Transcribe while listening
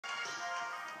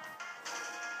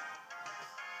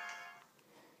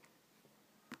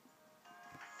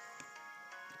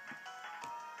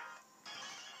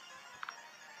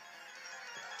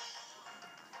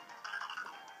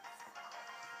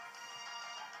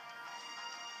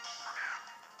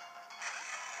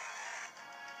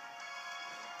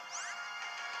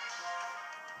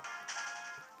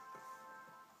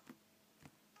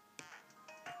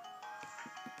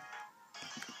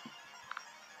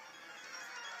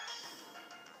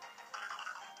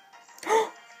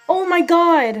my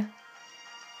god!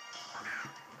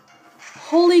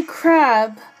 Holy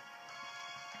crap.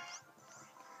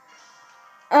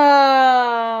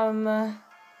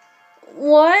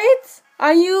 What?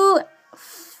 Are you...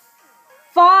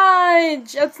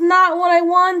 Fudge! That's not what I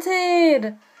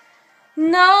wanted!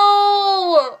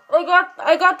 No!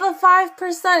 I got the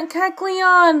 5%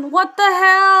 Kecleon! What the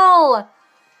hell?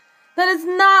 That is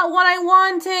not what I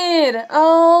wanted!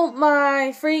 Oh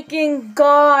my freaking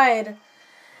god!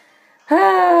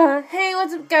 Hey,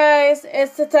 what's up guys?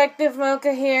 It's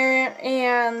DetectiveMocha here,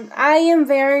 and I am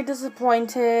very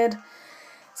disappointed.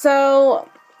 So,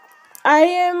 I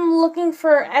am looking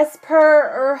for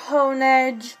Espurr or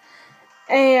Honedge,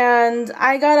 and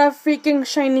I got a freaking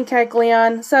shiny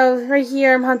Kecleon. So, right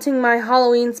here, I'm hunting my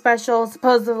Halloween special,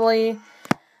 supposedly.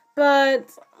 But,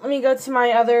 let me go to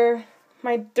my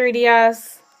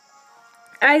 3DS.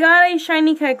 I got a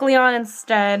shiny Kecleon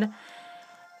instead.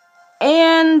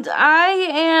 And I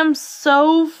am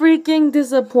so freaking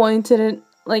disappointed.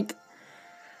 Like,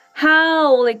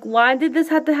 how? Like, why did this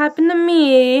have to happen to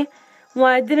me?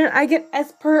 Why didn't I get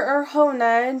Espurr or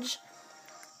Honedge?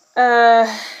 I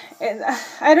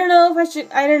don't know if I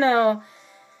should, I don't know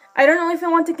if I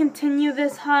want to continue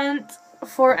this hunt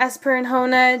for Espurr and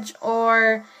Honedge,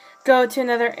 or go to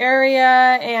another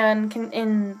area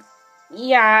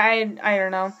yeah, I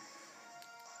don't know.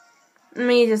 Let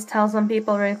me just tell some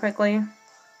people really quickly.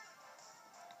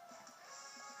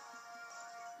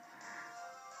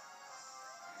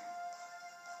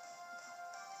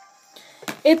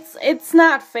 It's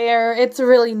not fair. It's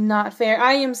really not fair.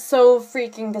 I am so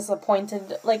freaking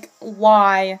disappointed. Like,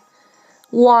 why?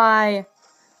 Why?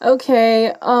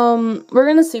 Okay, we're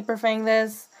gonna super fang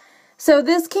this. So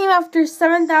this came after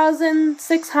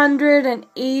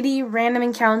 7,680 random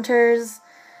encounters.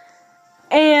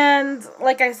 And,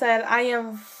 like I said, I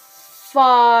am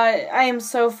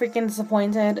so freaking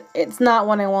disappointed. It's not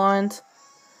what I want.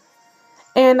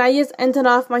 And I just ended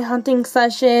off my hunting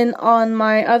session on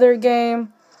my other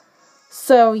game.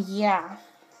 So, yeah.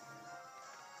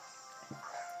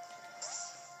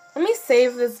 Let me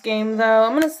save this game, though.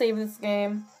 I'm gonna save this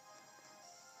game.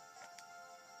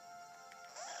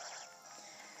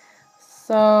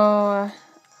 So,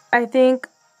 I think,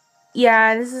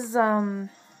 yeah, this is, I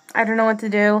don't know what to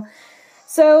do.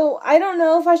 So, I don't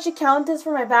know if I should count this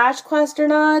for my badge quest or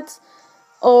not,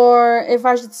 or if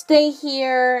I should stay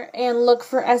here and look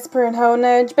for Espurr and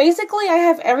Honedge. Basically, I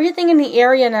have everything in the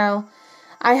area now.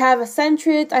 I have a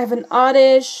Sentret, I have an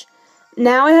Oddish,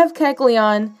 now I have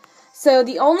Kecleon. So,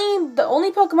 the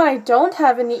only Pokemon I don't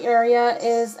have in the area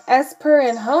is Espurr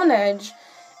and Honedge,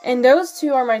 and those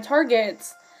two are my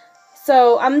targets.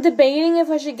 So, I'm debating if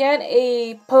I should get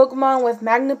a Pokemon with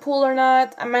Magnapool or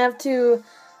not. I might have to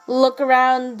look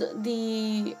around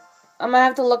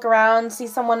see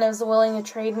someone is willing to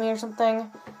trade me or something.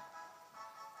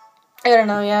 I don't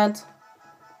know yet.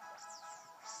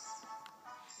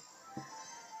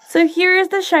 So, here's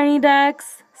the shiny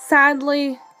Dex.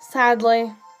 Sadly.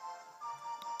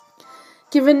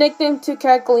 Give a nickname to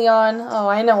Kecleon. Oh,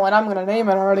 I know what I'm gonna name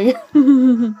it already.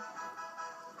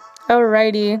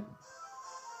 Alrighty.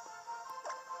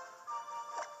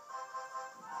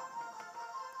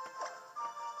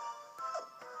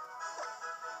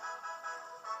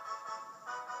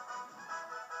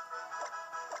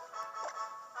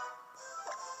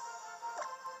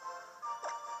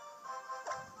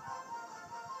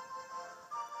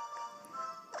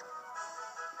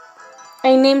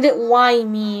 I named it Why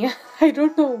Me. I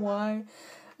don't know why.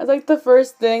 That's like the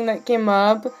first thing that came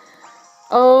up.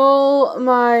 Oh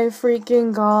my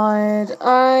freaking god.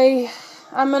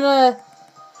 I'm gonna...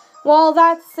 Well,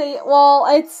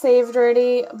 it's saved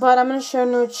already, but I'm gonna show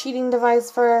no cheating device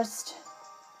first.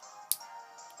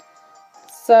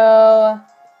 So,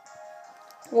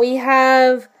 we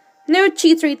have no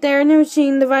cheats right there, no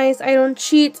cheating device. I don't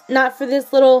cheat, not for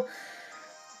this little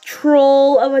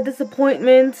troll of a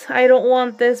disappointment. I don't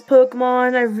want this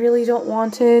Pokemon. I really don't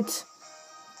want it.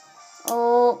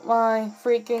 Oh my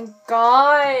freaking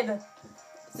god.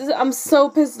 I'm so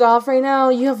pissed off right now.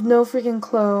 You have no freaking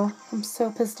clue. I'm so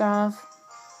pissed off.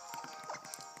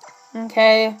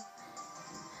 Okay.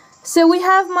 So we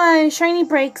have my shiny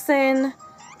Braixen,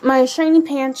 my shiny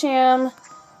Pancham,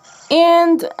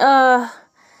 and the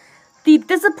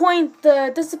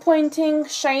disappointing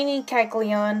shiny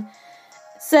Kecleon.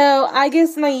 So, I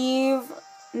guess naive.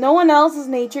 No one else is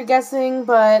nature guessing,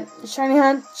 but Shiny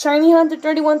Hunter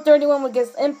 3131 would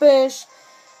guess Impish.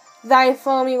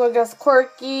 Thyfoamy would guess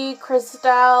Quirky.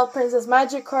 Crystal, Princess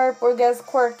Magikarp would guess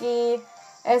Quirky.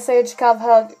 SH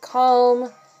Calvhug,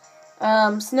 Calm.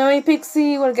 Snowy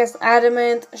Pixie would guess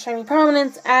Adamant. Shiny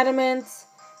Prominence, Adamant.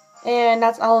 And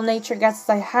that's all nature guesses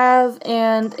I have.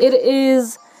 And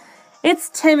it's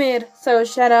timid. So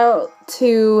shout out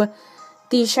to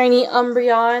the shiny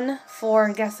Umbreon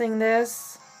for guessing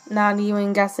this. Not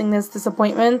even guessing this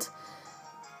disappointment.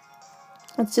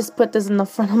 Let's just put this in the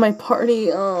front of my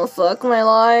party. Oh, fuck my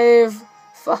life.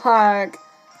 Fuck.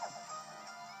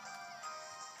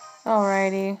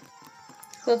 Alrighty.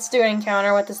 Let's do an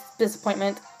encounter with this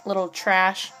disappointment. Little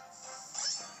trash.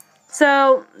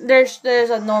 So, there's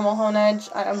a normal Honedge.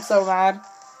 I'm so mad.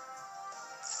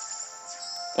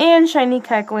 And shiny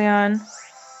Kecleon.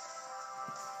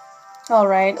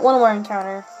 Alright, one more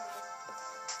encounter.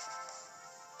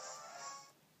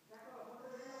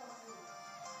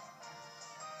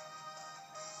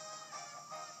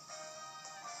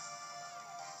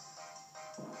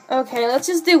 Okay, let's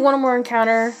just do one more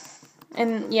encounter.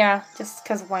 And yeah, just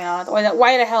because why not?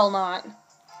 Why the hell not?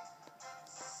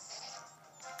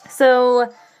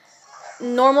 So,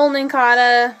 normal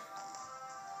Nincada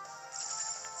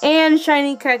and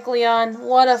shiny Kecleon.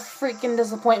 What a freaking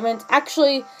disappointment.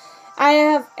 Actually, I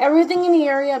have everything in the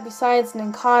area besides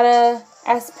Nincada,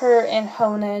 Espurr, and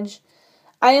Honedge.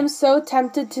 I am so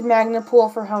tempted to Magna Pool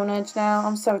for Honedge now.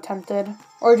 I'm so tempted.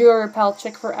 Or do a Repel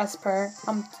Chick for Espurr.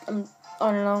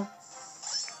 I don't know.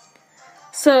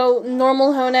 So,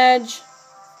 normal Honedge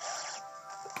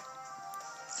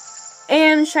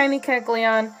and shiny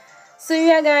Kecleon. So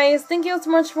yeah, guys, thank you so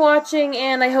much for watching,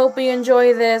 and I hope you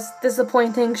enjoy this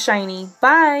disappointing shiny.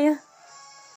 Bye!